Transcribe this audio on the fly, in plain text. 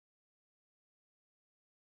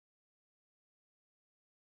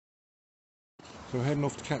So we're heading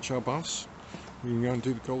off to catch our bus. We're going to go and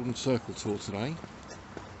do the Golden Circle tour today.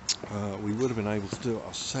 We would have been able to do it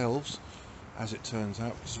ourselves, as it turns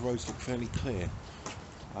out, because the roads look fairly clear.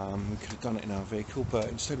 We could have done it in our vehicle, but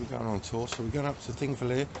instead we're going on a tour. So we're going up to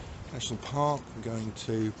Thingvellir National Park. We're going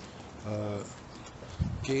to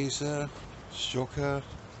Geysir,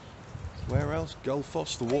 where else?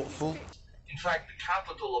 Gulfoss, the waterfall. In fact, the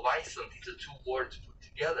capital of Iceland is two words put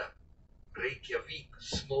together. Reykjavik,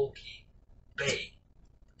 Smoky Bay.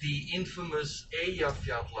 The infamous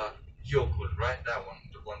Eyjafjallajökull, right? That one,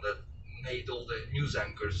 the one that made all the news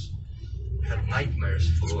anchors had nightmares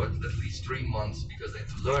for at least 3 months because they had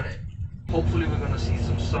to learn it. Hopefully we're going to see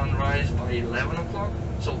some sunrise by 11 o'clock.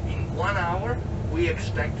 So in 1 hour, we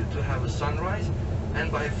expected to have a sunrise.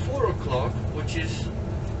 And by 4 o'clock, which is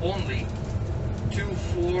only 2,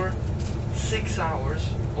 4, 6 hours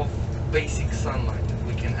of basic sunlight that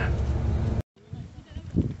we can have.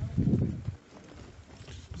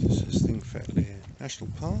 This is Thingvellir National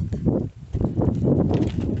Park.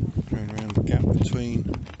 Going around the gap between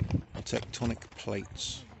tectonic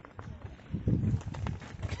plates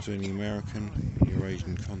between the American and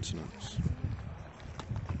Eurasian continents.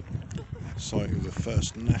 Site of the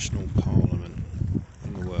first national parliament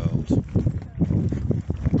in the world.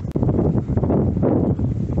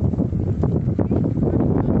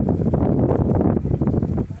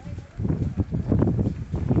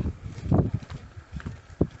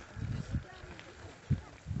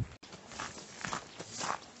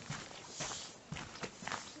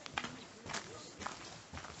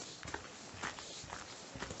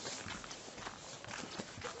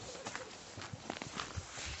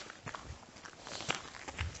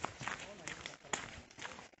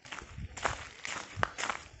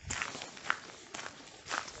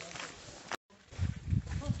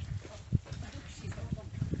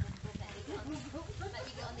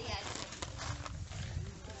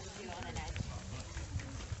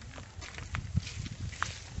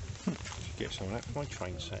 Get some of that for my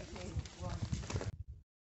train set.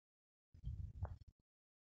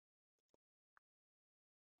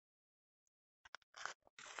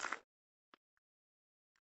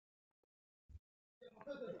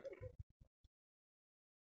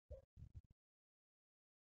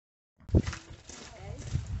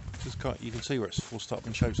 You can see where it's forced up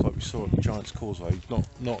in shapes like we saw at the Giant's Causeway.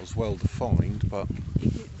 Not as well defined, but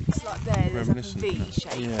it's like there's like a V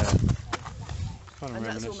shape. Yeah. Kind of and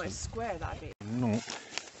that's almost square, that bit. I'm not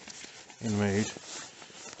in the mood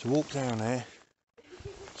to walk down there,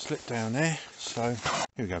 slip down there, so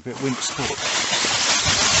here we go, a bit of winter sport.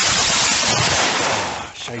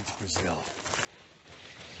 Ah, shades of Brazil.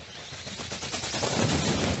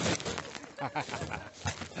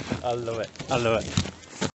 I love it, I love it.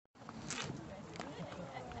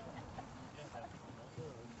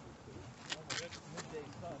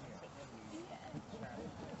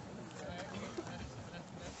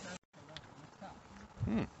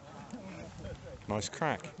 Nice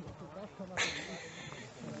crack.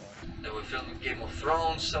 They were filming Game of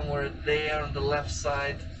Thrones somewhere there on the left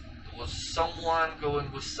side. There was someone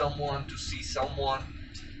going with someone to see someone,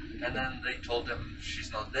 and then they told them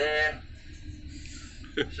she's not there.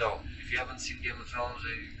 So if you haven't seen Game of Thrones,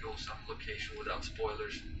 you go some location without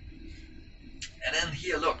spoilers. And then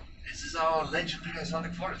here, look, this is our legendary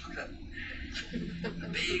Icelandic forest. Look at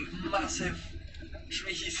that. Big, massive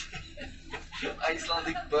trees,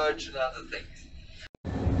 Icelandic birch and other things.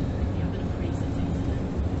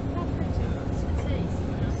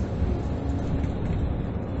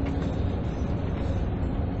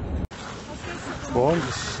 Well,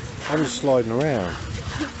 I'm just sliding around.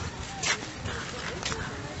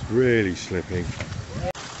 It's really slippy.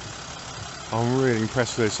 I'm really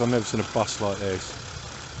impressed with this. I've never seen a bus like this.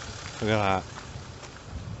 Look at that.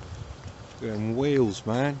 Look at them wheels,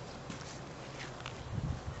 man.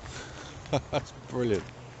 That's brilliant.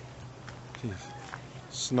 Jeez.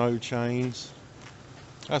 Snow chains.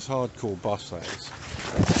 That's hardcore bus, that is.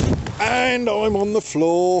 And I'm on the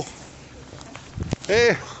floor.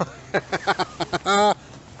 Here.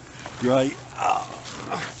 Great.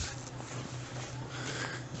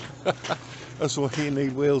 That's why you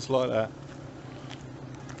need wheels like that.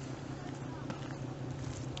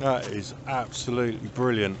 That is absolutely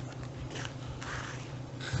brilliant.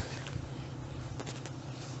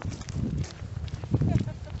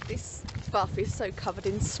 This buff is so covered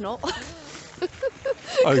in snot.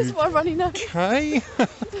 That's why I'm running up. Okay.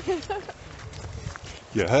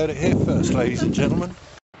 You heard it here first, ladies and gentlemen.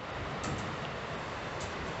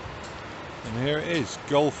 And here it is,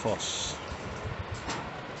 Gulfoss.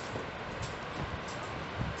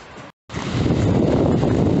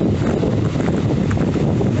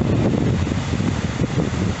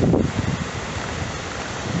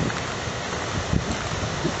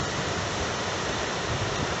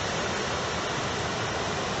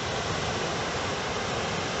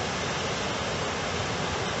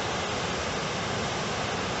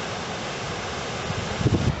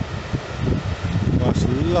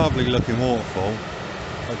 Lovely looking waterfall.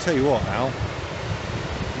 I'll tell you what, Al,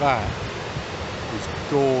 that is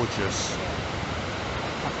gorgeous.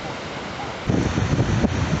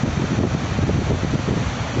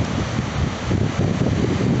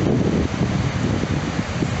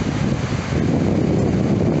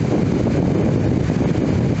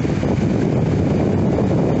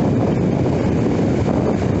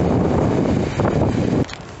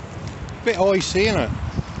 Bit icy, isn't it?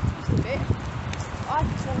 It's a bit. I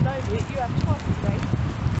can fall over it, you have twice as great.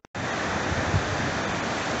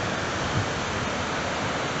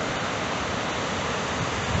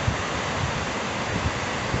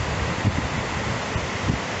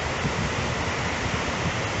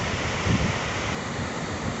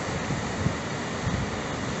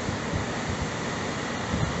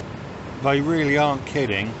 They really aren't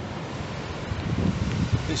kidding.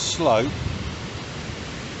 This slope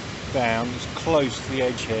down is close to the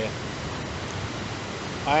edge here.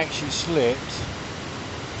 I actually slipped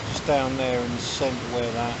just down there in the centre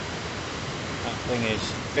where that thing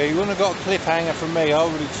is. Yeah, you wouldn't have got a cliffhanger from me. I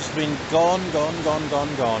would have just been gone.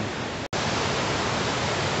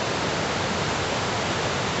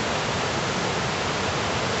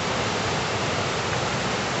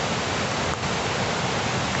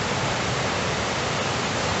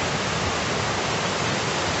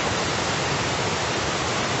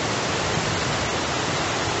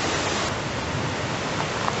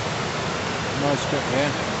 Nice bit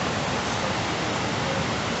here.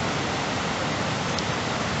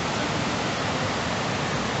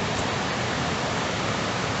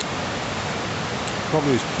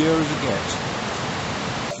 Probably as pure as it gets.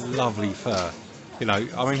 Lovely fur. You know,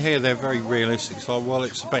 I mean here they're very realistic, so well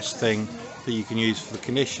it's the best thing that you can use for the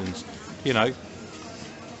conditions. You know,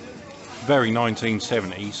 very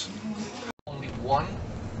 1970s. Only one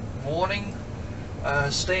warning,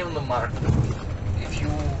 stay on the mark. If you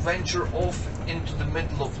venture off into the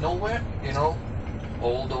middle of nowhere, you know,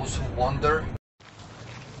 all those who wander.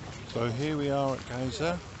 So here we are at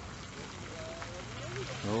Geysir.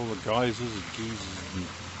 Where all the geysers and geysers and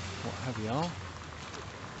what have you are.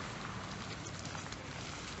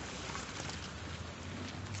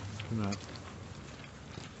 No.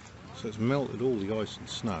 So it's melted all the ice and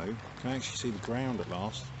snow. You can actually see the ground at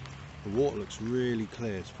last. The water looks really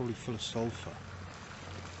clear. It's probably full of sulphur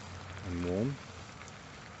and warm.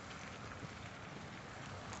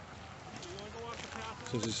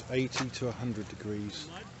 So there's 80 to 100 degrees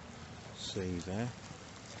C there.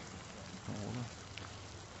 You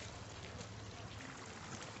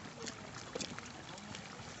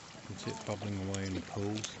can see it bubbling away in the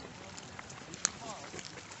pools.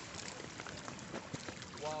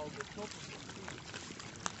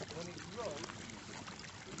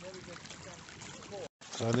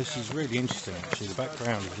 So this is really interesting actually. The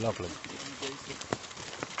background is lovely.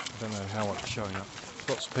 I don't know how it's showing up.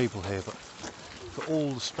 Lots of people here, but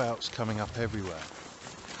all the spouts coming up everywhere.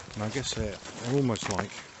 And I guess they're almost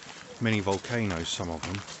like mini volcanoes, some of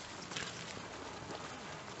them.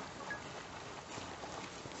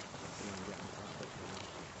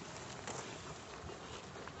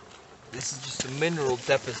 This is just a mineral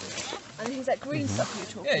deposit. And here's that green stuff you were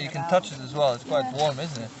talking about. Yeah, you can touch it as well. It's quite warm,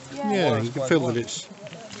 isn't it? Yeah, you can feel that it's...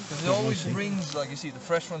 Because it always rings, like you see the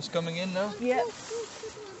fresh ones coming in now. Yeah.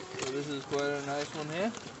 So this is quite a nice one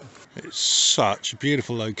here. It's such a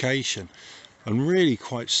beautiful location and really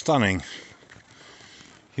quite stunning.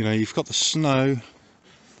 You know, you've got the snow,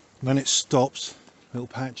 then it stops, little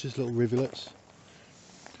patches, little rivulets,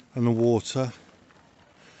 and the water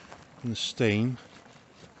and the steam.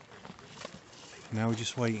 Now we're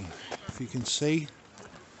just waiting. If you can see,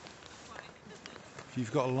 if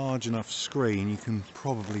you've got a large enough screen, you can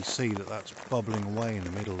probably see that that's bubbling away in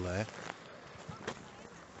the middle there.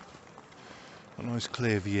 A nice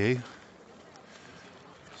clear view.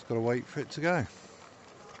 Just got to wait for it to go.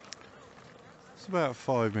 It's about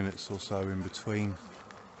 5 minutes or so in between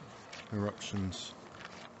eruptions.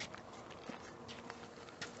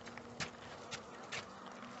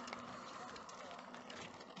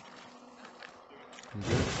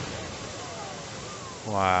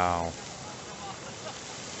 Wow.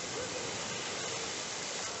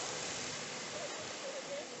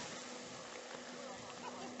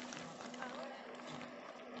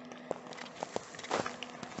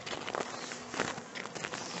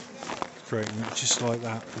 Creating just like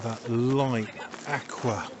that light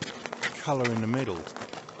aqua colour in the middle.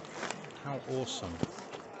 How awesome.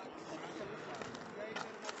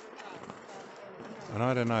 And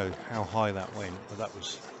I don't know how high that went, but that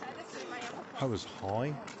was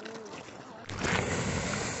high.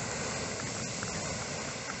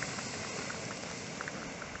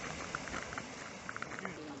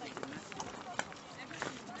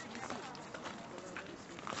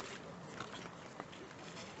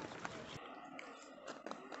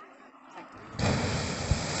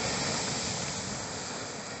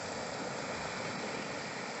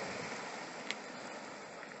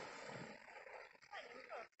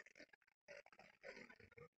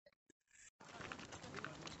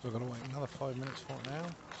 So I've got to wait another 5 minutes for it now,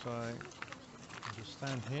 so I'll just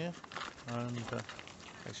stand here and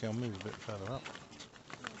actually I'll move a bit further up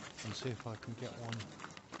and see if I can get one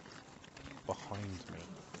behind me.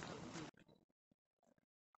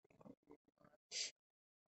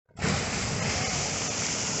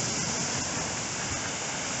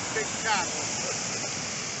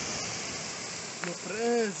 L'ho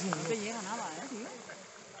preso! Non te llega nada, tío.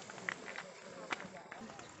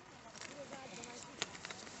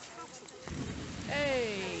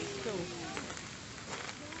 Hey, cool.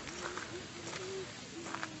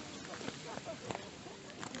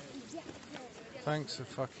 Thanks for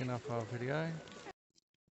fucking up our video.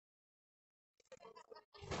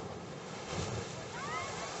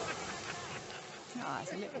 Ah,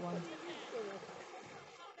 it's a little one.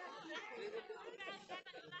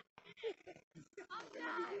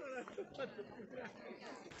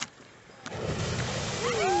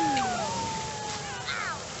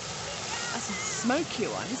 That's a smoky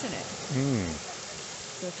one, isn't it? Mm.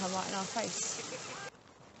 It'll come right in our face.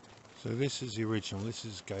 So this is the original. This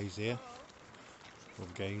is Geysir, or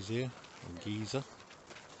Geysir, or Geysir,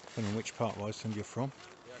 depending on which part of Iceland you're from.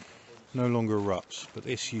 No longer erupts, but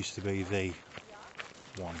this used to be the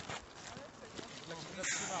one.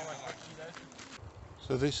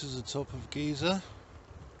 So this is the top of Geysir,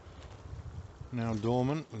 now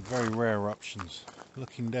dormant with very rare eruptions.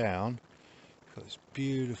 Looking down, got this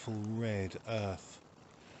beautiful red earth,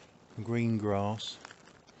 green grass,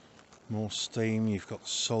 more steam. You've got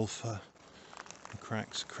sulphur, the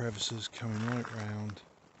cracks, crevices coming right round.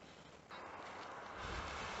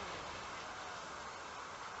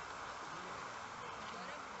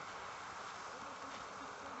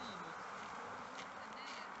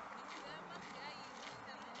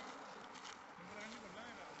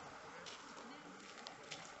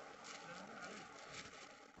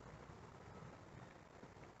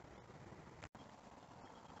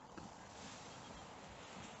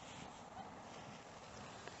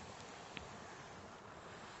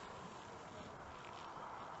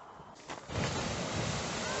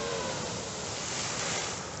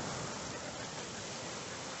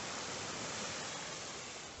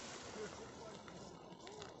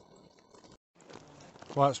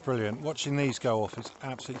 Well, that's brilliant. Watching these go off is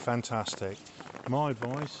absolutely fantastic. My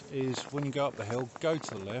advice is when you go up the hill, go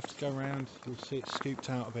to the left, go around, you'll see it scooped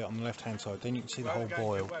out a bit on the left hand side, then you can see the whole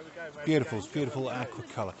boil. It's beautiful aqua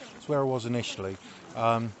colour. It's where I was initially.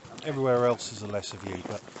 Everywhere else is a lesser view,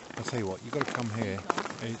 but I'll tell you what, you've got to come here.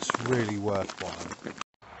 It's really worthwhile.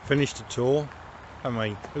 Finished the tour, haven't we?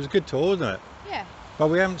 It was a good tour, wasn't it? Yeah. But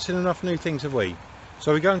we haven't seen enough new things, have we?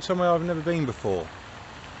 So we're going somewhere I've never been before,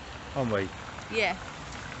 aren't we? Yeah.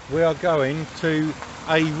 We are going to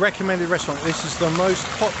a recommended restaurant. This is the most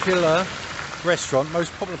popular restaurant,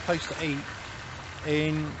 most popular place to eat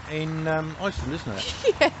in Iceland, isn't it?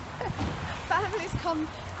 Yeah. Families come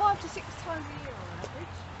 5 to 6 times a year on average.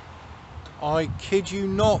 I kid you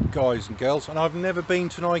not, guys and girls, and I've never been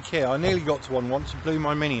to an Ikea. I nearly got to one once and blew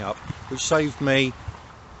my Mini up, which saved me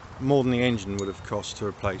more than the engine would have cost to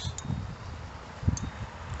replace.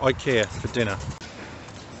 Ikea for dinner.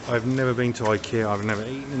 I've never been to Ikea, I've never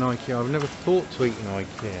eaten in Ikea, I've never thought to eat in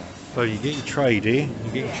Ikea. So you get your tray, do you?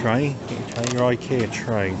 You get your tray, your Ikea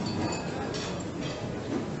tray.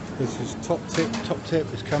 This is top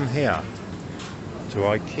tip is come here to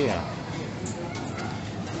Ikea.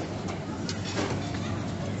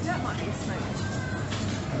 That might be a smoked.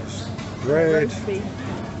 That's bread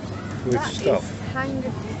with That stuff.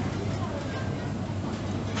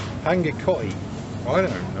 Hangikotti. I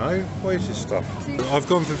don't know. What is this stuff? I've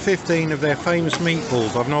gone for 15 of their famous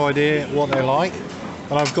meatballs. I've no idea what they're like.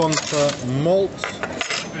 And I've gone for malt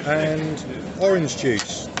and orange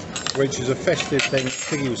juice, which is a festive thing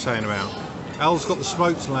Piggy was saying about. Al's got the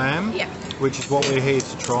smoked lamb, Yeah. which is what we're here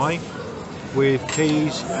to try, with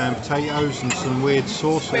peas and potatoes and some weird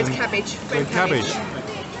sauce. Red and cabbage. red cabbage.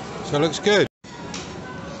 So it looks good.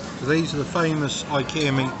 So these are the famous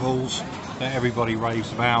Ikea meatballs that everybody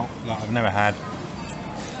raves about, that I've never had.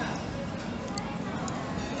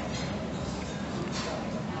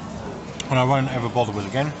 And I won't ever bother with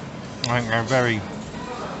again. I think they're very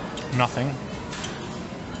nothing.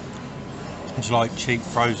 It's like cheap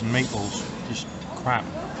frozen meatballs, just crap.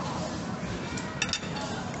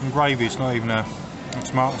 And gravy, it's not even a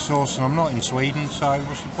tomato sauce, and I'm not in Sweden, so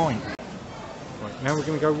what's the point? Right, now we're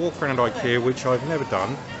going to go walk around Ikea, which I've never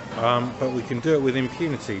done, but we can do it with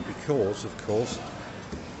impunity because, of course,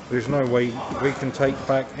 there's no way we can take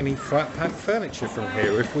back any flat pack furniture from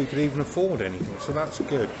here if we could even afford anything, so that's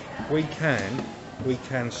good. We can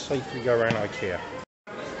safely go around Ikea.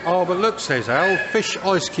 Oh, but look, says Al, fish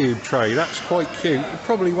ice cube tray. That's quite cute. It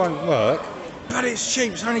probably won't work, but it's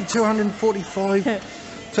cheap. It's only 245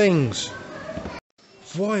 things.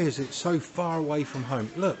 Why is it so far away from home?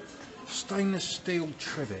 Look, stainless steel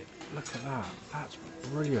trivet. Look at that. That's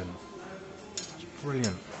brilliant. That's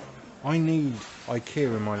brilliant. I need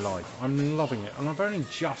Ikea in my life. I'm loving it. And I've only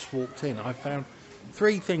just walked in. I've found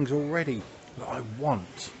 3 things already that I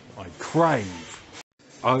want. I crave.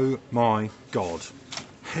 Oh my God.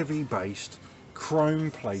 Heavy based, chrome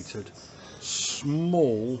plated,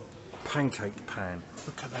 small pancake pan.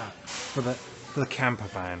 Look at that. For the camper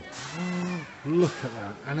van. Look at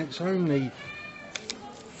that. And it's only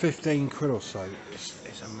 15 quid or so.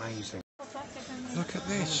 It's amazing. Look at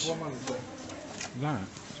this. That's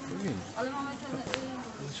brilliant.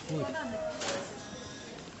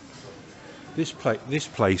 This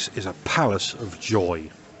place is a palace of joy.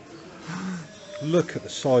 Look at the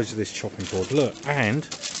size of this chopping board. Look, and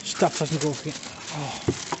stuff doesn't go off the end.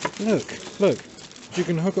 Oh, look. You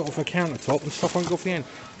can hook it off a countertop and stuff won't go off the end.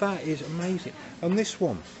 That is amazing. And this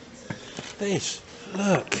one.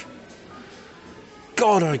 Look.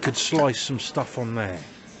 God, I could slice some stuff on there.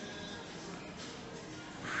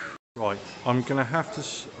 Right, I'm gonna have to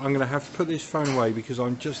put this phone away because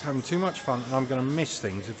I'm just having too much fun and I'm gonna miss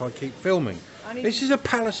things if I keep filming. This is a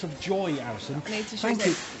palace of joy, Alison. Thank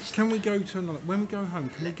you. Can we go to another? When we go home,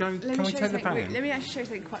 can we go? Can we take the van? Let me actually show you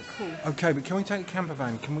something quite cool. Okay, but can we take the camper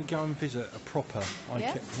van? Can we go and visit a proper Ikea?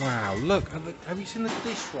 Yeah. Wow, look! Have you seen the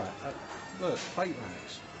dish rack? Look, plate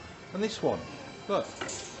racks, and this one. Look.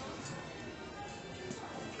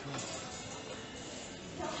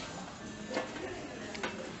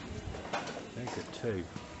 They're good too.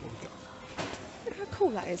 Look how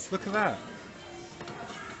cool that is. Look at that.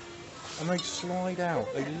 And they slide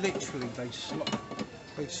out. They literally, they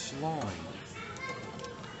slide.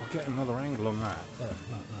 I'll get another angle on that. Look.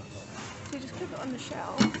 So you just keep it on the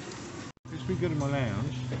shelf. This would be good in my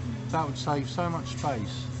lounge. That would save so much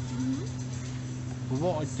space. But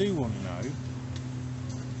what I do want to know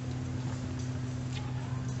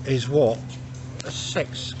is what a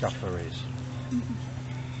sex scuffer is.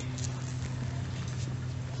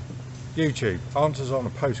 YouTube, answers on a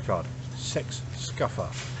postcard. Sex scuffer.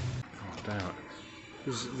 God damn it.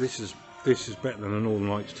 This is better than a Northern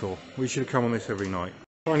Lights tour. We should have come on this every night.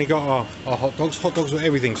 We've only got our hot dogs. Hot dogs with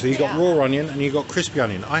everything. So you got raw onion and you got crispy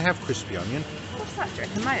onion. I have crispy onion. What's that, do you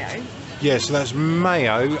reckon? Mayo? Yeah, so that's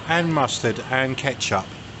mayo and mustard and ketchup.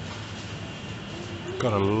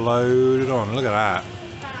 Gotta load it on. Look at that.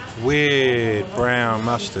 Weird brown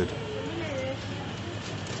mustard.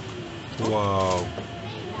 Whoa.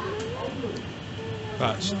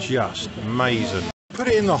 That's just amazing. Put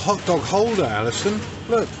it in the hot dog holder, Alison.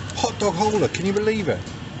 Look, hot dog holder. Can you believe it?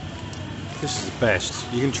 This is the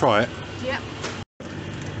best. You can try it. Yep.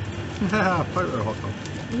 Photo hot dog.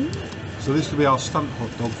 So this will be our stunt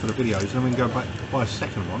hot dog for the videos, and then we can go back and buy a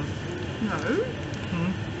second one. No.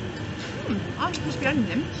 I like crispy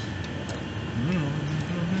onion.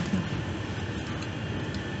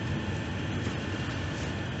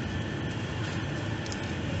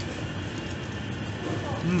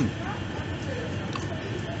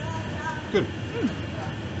 Good.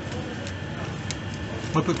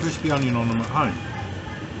 I put crispy onion on them at home,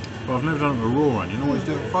 but I've never done it with raw onion. I always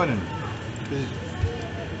do it with fried onion.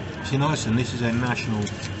 See, in Iceland, this is their national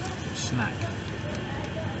snack.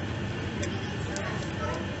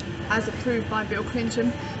 As approved by Bill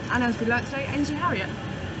Clinton, and as we learnt today, Ainsley Harriott.